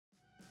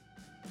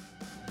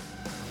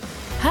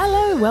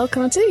Hello,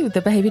 welcome to the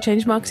Behaviour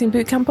Change Marketing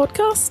Bootcamp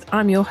podcast.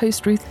 I'm your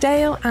host, Ruth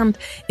Dale, and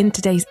in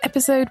today's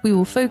episode, we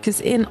will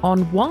focus in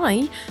on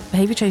why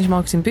Behaviour Change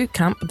Marketing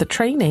Bootcamp, the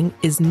training,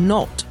 is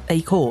not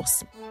a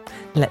course.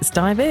 Let's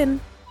dive in.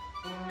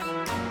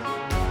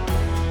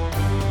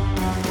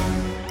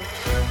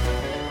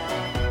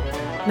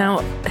 Now,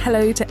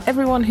 hello to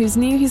everyone who's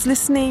new, who's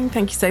listening.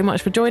 Thank you so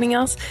much for joining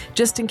us.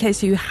 Just in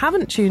case you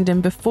haven't tuned in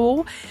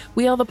before,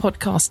 we are the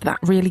podcast that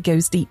really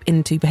goes deep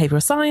into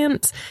behavioural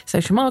science,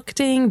 social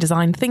marketing,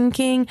 design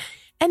thinking,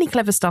 any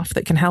clever stuff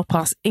that can help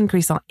us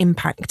increase our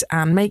impact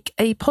and make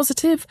a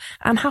positive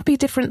and happy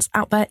difference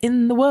out there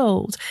in the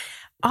world.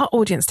 Our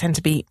audience tend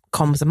to be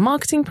comms and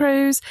marketing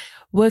pros,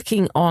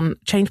 working on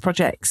change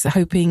projects,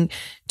 hoping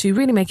to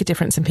really make a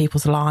difference in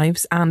people's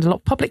lives, and a lot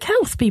of public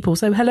health people.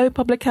 So hello,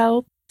 public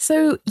health.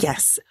 So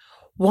yes,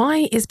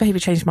 why is Behaviour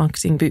Change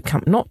Marketing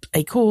Bootcamp not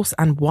a course,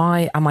 and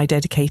why am I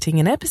dedicating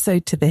an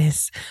episode to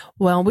this?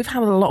 Well, we've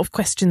had a lot of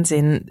questions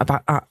in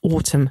about our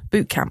autumn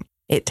bootcamp.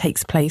 It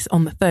takes place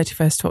on the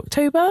 31st of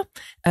October.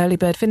 Early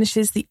bird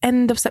finishes the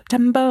end of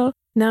September.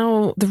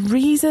 Now, the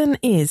reason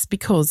is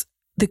because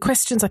the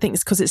questions, I think,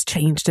 is because it's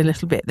changed a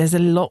little bit. There's a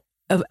lot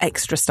of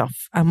extra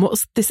stuff. And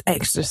what's this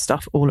extra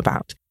stuff all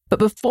about? But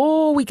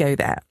before we go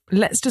there,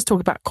 let's just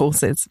talk about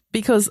courses,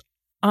 because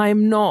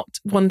I'm not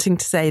wanting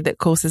to say that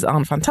courses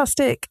aren't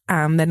fantastic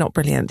and they're not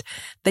brilliant.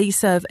 They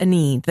serve a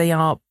need. They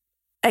are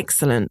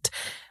excellent.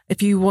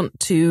 If you want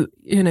to,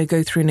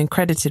 go through an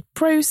accredited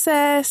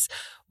process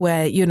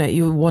where,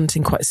 you're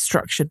wanting quite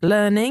structured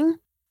learning,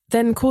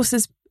 then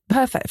courses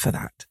perfect for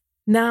that.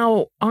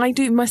 Now, I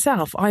do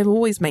myself. I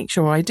always make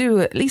sure I do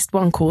at least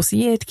one course a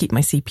year to keep my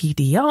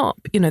CPD up.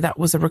 That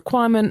was a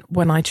requirement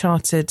when I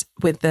chartered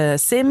with the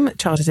CIM,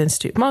 Chartered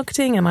Institute of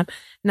Marketing, and I'm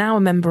now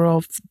a member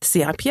of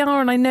CIPR,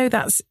 and I know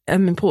that's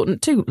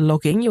important too,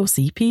 logging your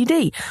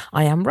CPD.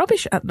 I am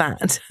rubbish at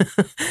that.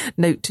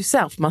 Note to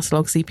self, must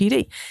log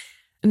CPD.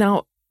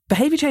 Now,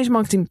 Behaviour Change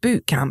Marketing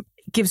Bootcamp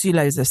gives you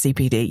loads of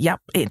CPD.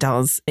 Yep, it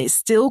does. It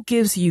still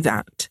gives you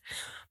that.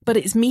 But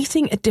it's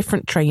meeting a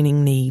different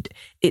training need.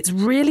 It's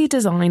really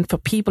designed for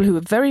people who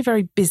are very,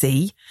 very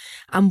busy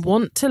and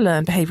want to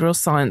learn behavioural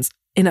science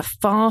in a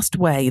fast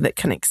way that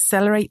can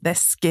accelerate their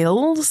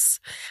skills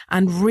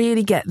and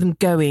really get them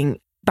going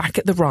back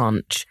at the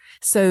ranch.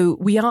 So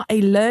we are a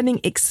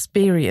learning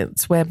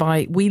experience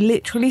whereby we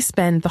literally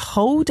spend the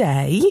whole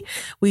day.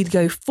 We'd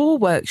go 4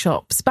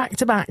 workshops back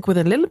to back with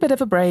a little bit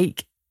of a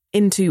break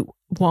into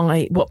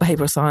what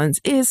behavioural science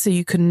is, so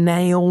you can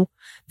nail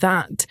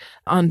that,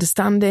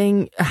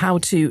 understanding how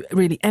to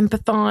really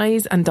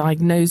empathise and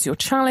diagnose your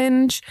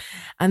challenge,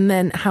 and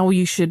then how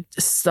you should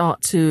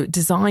start to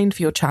design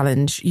for your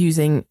challenge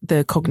using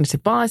the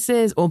cognitive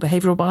biases or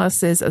behavioural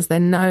biases as they're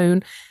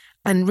known,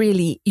 and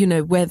really,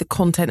 where the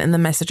content and the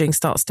messaging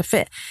starts to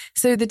fit.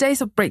 So the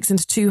days breaks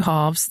into 2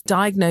 halves,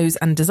 diagnose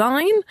and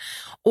design,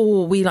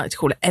 or we like to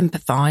call it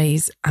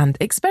empathise and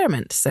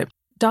experiment. So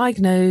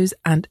diagnose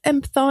and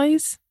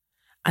empathise,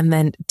 and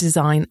then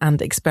design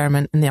and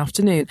experiment in the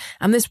afternoon.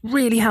 And this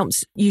really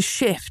helps you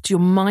shift your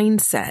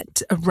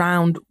mindset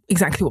around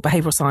exactly what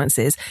behavioural science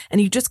is.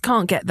 And you just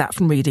can't get that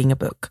from reading a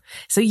book.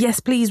 So yes,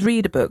 please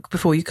read a book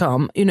before you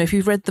come. If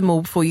you've read them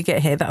all before you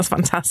get here, that's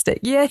fantastic.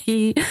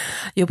 Yay!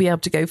 You'll be able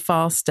to go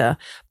faster.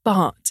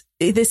 But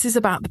this is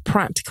about the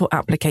practical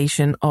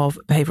application of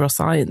behavioural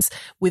science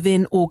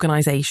within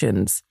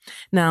organisations.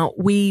 Now,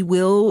 we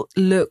will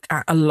look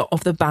at a lot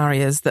of the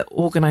barriers that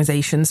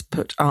organisations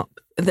put up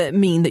that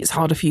mean that it's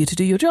harder for you to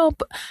do your job.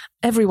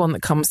 Everyone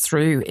that comes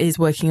through is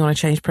working on a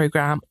change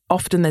program.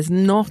 Often there's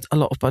not a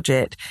lot of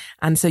budget.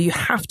 And so you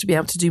have to be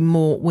able to do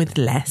more with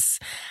less.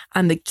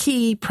 And the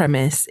key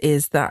premise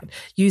is that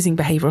using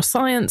behavioural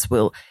science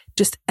will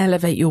just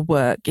elevate your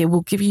work. It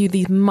will give you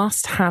these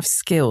must-have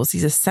skills,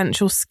 these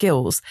essential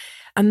skills.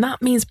 And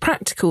that means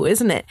practical,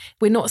 isn't it?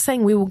 We're not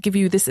saying we will give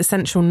you this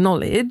essential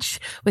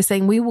knowledge. We're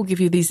saying we will give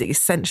you these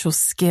essential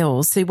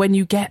skills. So when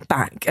you get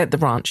back at the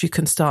ranch, you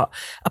can start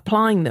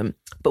applying them.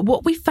 But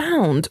what we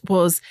found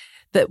was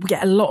that we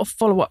get a lot of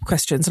follow-up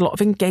questions, a lot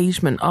of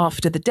engagement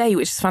after the day,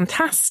 which is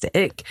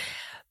fantastic.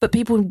 But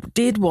people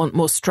did want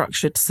more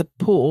structured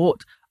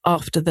support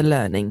after the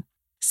learning.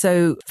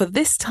 So for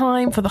this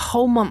time, for the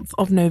whole month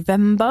of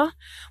November,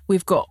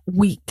 we've got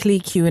weekly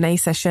Q&A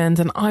sessions,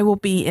 and I will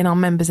be in our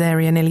members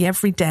area nearly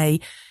every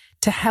day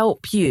to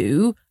help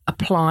you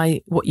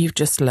apply what you've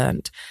just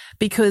learned.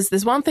 Because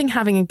there's one thing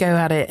having a go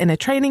at it in a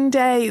training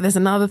day. There's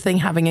another thing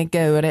having a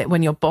go at it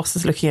when your boss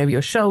is looking over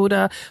your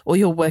shoulder, or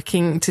you're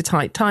working to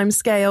tight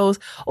timescales,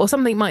 or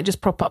something might just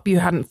prop up you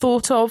hadn't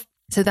thought of.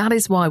 So that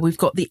is why we've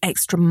got the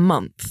extra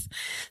month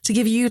to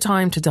give you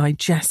time to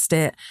digest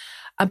it.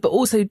 But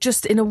also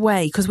just in a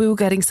way, because we were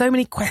getting so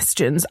many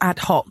questions ad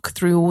hoc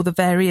through all the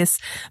various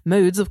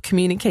modes of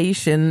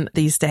communication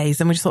these days.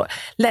 And we just thought,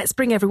 let's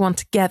bring everyone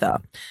together.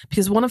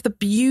 Because one of the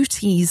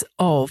beauties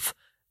of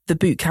the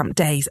bootcamp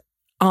days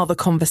are the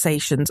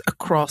conversations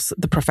across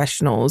the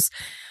professionals.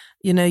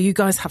 You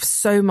guys have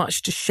so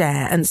much to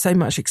share and so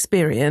much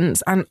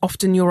experience, and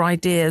often your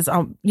ideas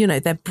are,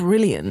 they're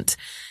brilliant.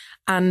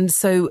 And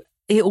so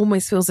it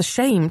almost feels a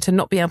shame to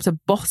not be able to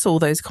bottle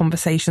those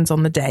conversations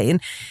on the day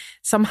and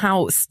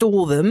somehow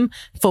store them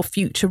for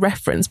future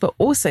reference, but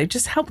also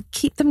just help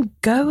keep them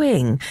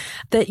going.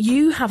 That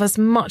you have as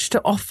much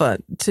to offer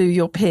to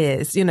your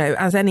peers,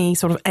 as any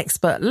sort of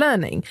expert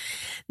learning.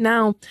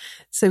 Now,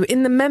 so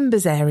in the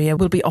members area,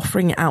 we'll be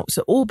offering it out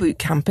to all boot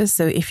campers.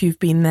 So if you've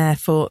been there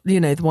for,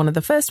 one of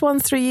the first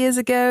ones 3 years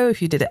ago,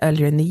 if you did it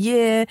earlier in the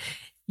year,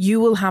 you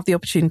will have the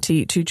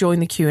opportunity to join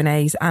the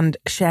Q&As and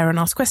share and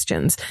ask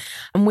questions.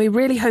 And we're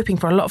really hoping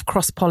for a lot of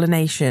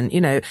cross-pollination.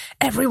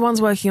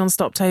 Everyone's working on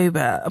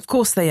Stoptober. Of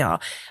course they are.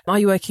 Are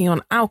you working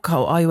on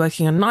alcohol? Are you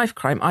working on knife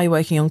crime? Are you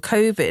working on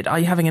COVID? Are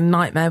you having a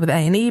nightmare with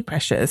A&E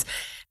pressures?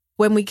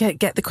 When we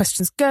get the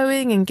questions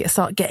going and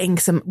start getting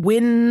some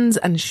wins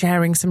and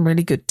sharing some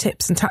really good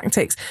tips and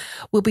tactics,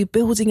 we'll be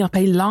building up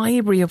a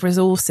library of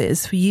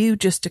resources for you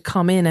just to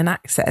come in and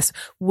access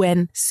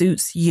when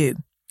suits you.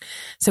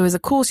 So as a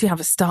course, you have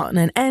a start and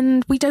an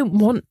end. We don't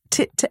want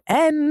it to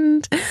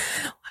end.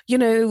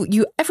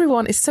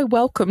 Everyone is so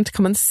welcome to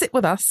come and sit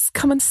with us,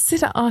 come and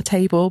sit at our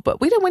table, but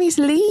we don't want you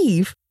to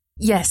leave.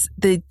 Yes,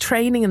 the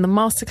training and the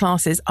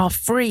masterclasses are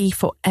free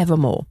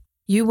forevermore.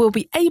 You will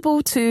be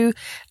able to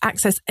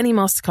access any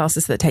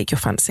masterclasses that take your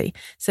fancy.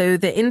 So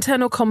the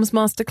internal comms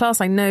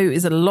masterclass, I know,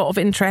 is a lot of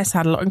interest.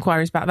 Had a lot of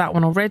inquiries about that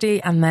one already.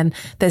 And then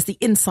there's the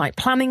insight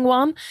planning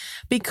one,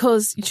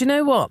 because do you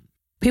know what?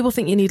 People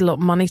think you need a lot of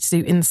money to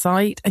do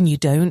insight, and you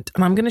don't.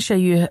 And I'm going to show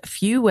you a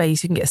few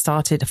ways you can get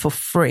started for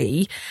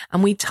free.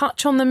 And we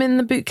touch on them in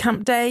the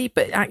bootcamp day,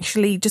 but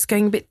actually just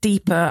going a bit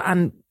deeper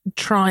and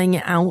trying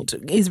it out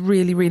is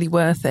really, really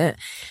worth it.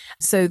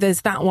 So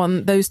there's that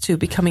one. Those two will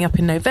be coming up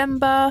in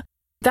November.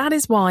 That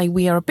is why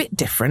we are a bit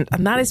different.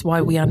 And that is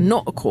why we are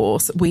not a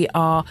course. We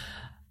are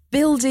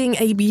building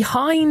a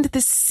behind the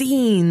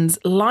scenes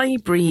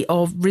library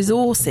of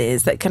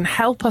resources that can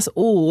help us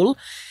all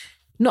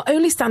not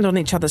only stand on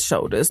each other's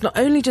shoulders, not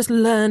only just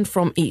learn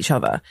from each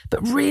other,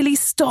 but really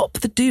stop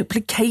the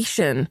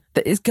duplication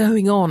that is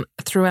going on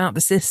throughout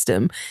the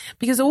system.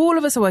 Because all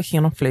of us are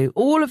working on flu,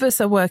 all of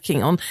us are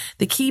working on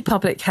the key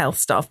public health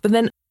stuff, but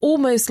then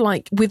almost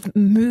like with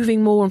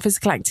moving more on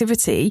physical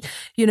activity,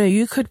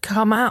 you could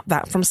come at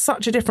that from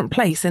such a different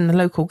place in the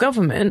local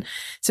government.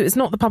 So it's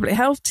not the public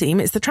health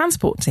team, it's the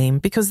transport team,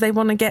 because they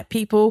want to get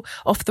people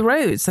off the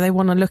road. So they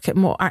want to look at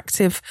more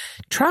active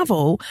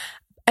travel.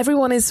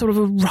 Everyone is sort of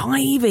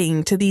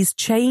arriving to these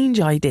change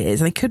ideas,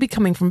 and they could be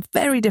coming from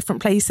very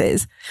different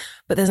places,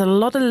 but there's a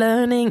lot of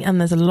learning and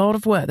there's a lot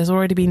of work that's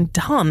already been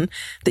done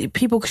that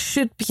people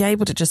should be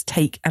able to just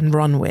take and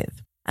run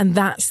with. And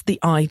that's the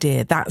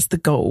idea. That's the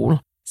goal.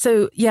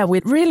 So yeah,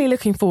 we're really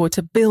looking forward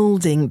to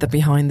building the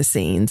behind the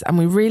scenes, and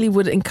we really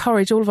would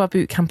encourage all of our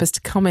boot campers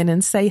to come in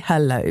and say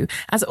hello.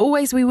 As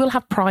always, we will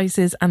have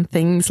prizes and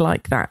things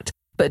like that.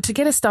 But to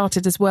get us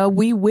started as well,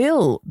 we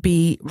will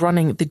be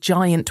running the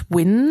Giant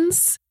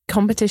Wins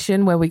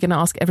competition, where we're going to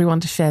ask everyone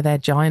to share their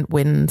giant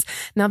wins.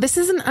 Now, this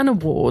isn't an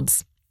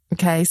awards.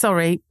 Okay,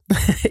 sorry.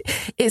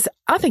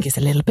 I think it's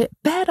a little bit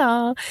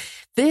better.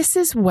 This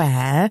is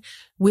where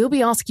we'll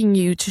be asking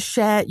you to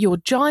share your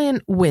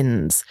giant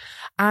wins.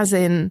 As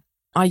in,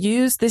 I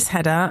used this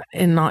header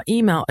in our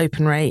email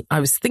open rate. I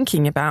was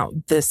thinking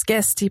about the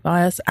scarcity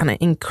bias, and it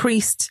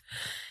increased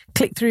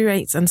click-through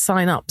rates and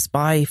sign-ups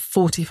by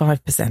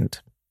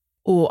 45%.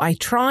 Or I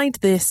tried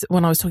this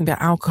when I was talking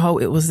about alcohol.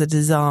 It was a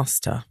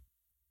disaster.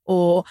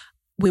 Or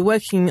we're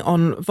working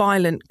on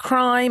violent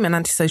crime and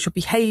antisocial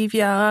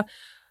behaviour.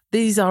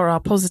 These are our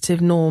positive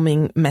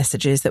norming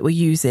messages that we're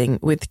using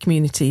with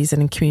communities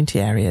and in community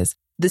areas.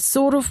 The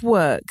sort of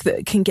work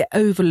that can get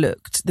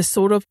overlooked,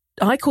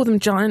 I call them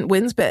giant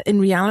wins, but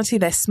in reality,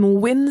 they're small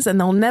wins, and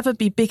they'll never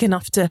be big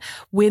enough to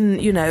win,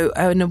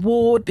 an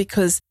award,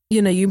 because,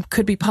 you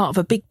could be part of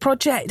a big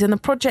project and the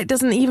project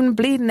doesn't even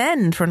bleed an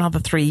end for another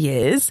 3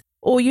 years.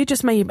 Or you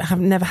just may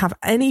never have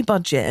any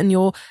budget, and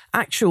your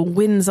actual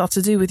wins are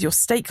to do with your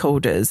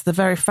stakeholders. The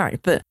very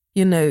fact that,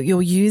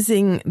 you're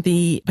using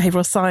the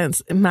behavioral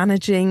science,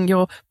 managing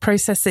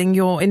processing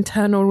your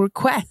internal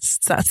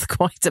requests. That's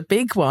quite a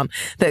big one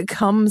that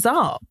comes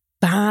up.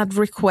 Bad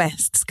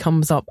requests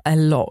comes up a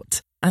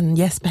lot. And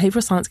yes,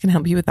 behavioral science can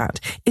help you with that.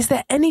 Is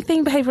there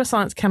anything behavioral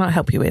science cannot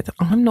help you with?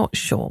 I'm not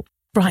sure.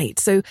 Right.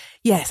 So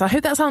yes, I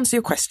hope that's answered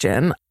your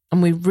question.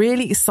 And we're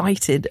really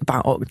excited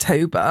about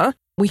October.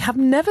 We have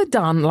never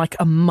done like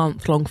a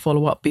month-long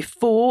follow-up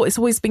before. It's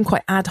always been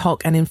quite ad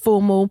hoc and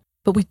informal,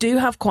 but we do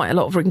have quite a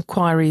lot of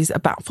inquiries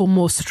for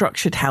more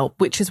structured help,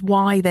 which is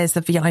why there's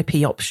the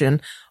VIP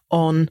option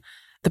on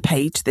the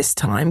page this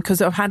time,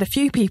 because I've had a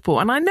few people,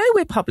 and I know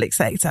we're public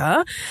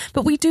sector,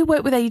 but we do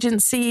work with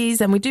agencies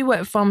and we do work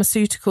with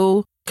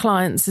pharmaceutical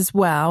clients as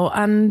well.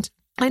 And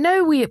I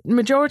know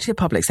majority of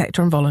public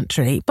sector and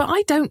voluntary, but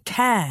I don't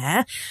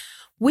care.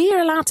 We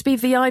are allowed to be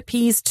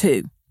VIPs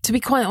too. To be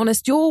quite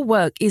honest, your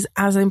work is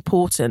as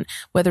important,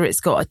 whether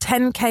it's got a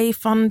 10k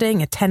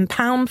funding, a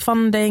 £10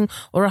 funding,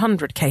 or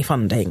 100k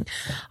funding.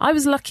 I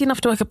was lucky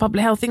enough to work at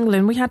Public Health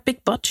England. We had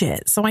big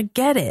budgets, so I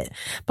get it.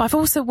 But I've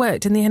also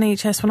worked in the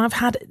NHS when I've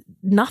had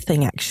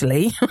nothing,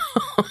 actually.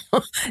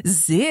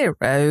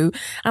 Zero.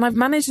 And I've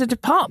managed a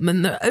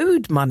department that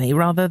owed money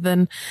rather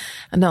than,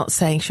 I'm not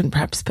saying, shouldn't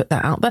perhaps put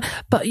that out there,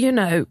 but you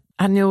know,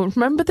 and you'll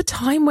remember the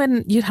time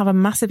when you'd have a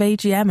massive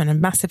AGM and a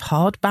massive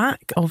hardback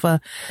of a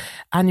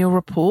annual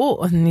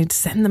report and you'd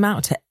send them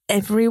out to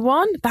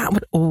everyone? That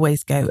would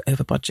always go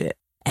over budget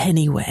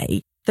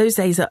anyway. Those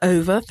days are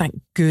over, thank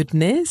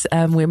goodness.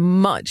 We're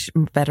much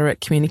better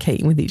at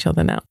communicating with each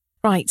other now.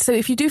 Right, so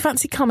if you do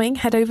fancy coming,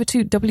 head over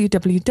to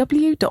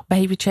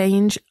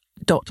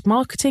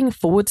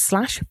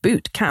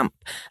www.behaviourchange.marketing/bootcamp.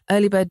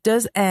 Early bird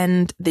does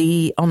end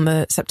on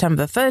the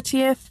September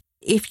 30th.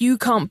 If you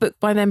can't book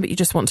by then, but you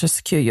just want to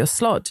secure your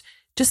slot,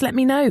 just let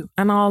me know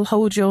and I'll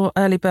hold your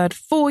early bird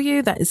for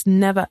you. That is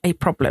never a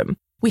problem.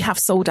 We have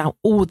sold out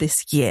all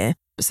this year.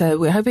 So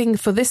we're hoping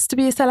for this to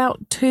be a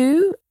sellout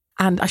too.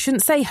 And I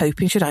shouldn't say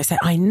hoping, should I say?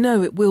 I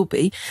know it will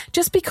be,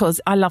 just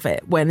because I love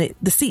it when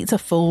the seats are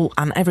full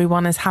and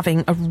everyone is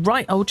having a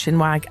right old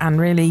chinwag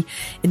and really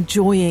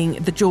enjoying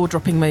the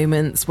jaw-dropping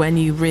moments when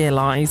you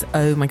realise,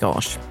 oh my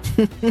gosh.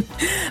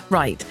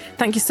 Right.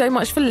 Thank you so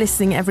much for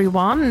listening,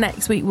 everyone.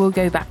 Next week, we'll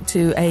go back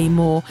to a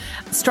more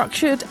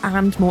structured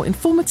and more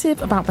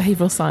informative about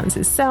behavioural science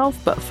itself.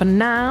 But for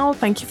now,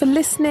 thank you for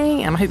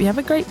listening and I hope you have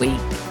a great week.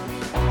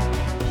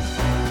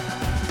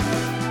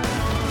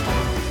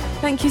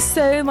 Thank you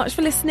so much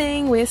for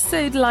listening. We're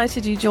so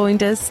delighted you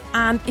joined us.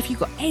 And if you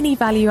got any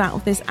value out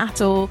of this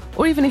at all,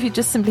 or even if you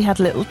just simply had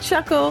a little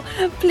chuckle,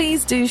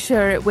 please do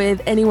share it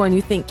with anyone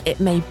you think it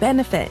may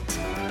benefit.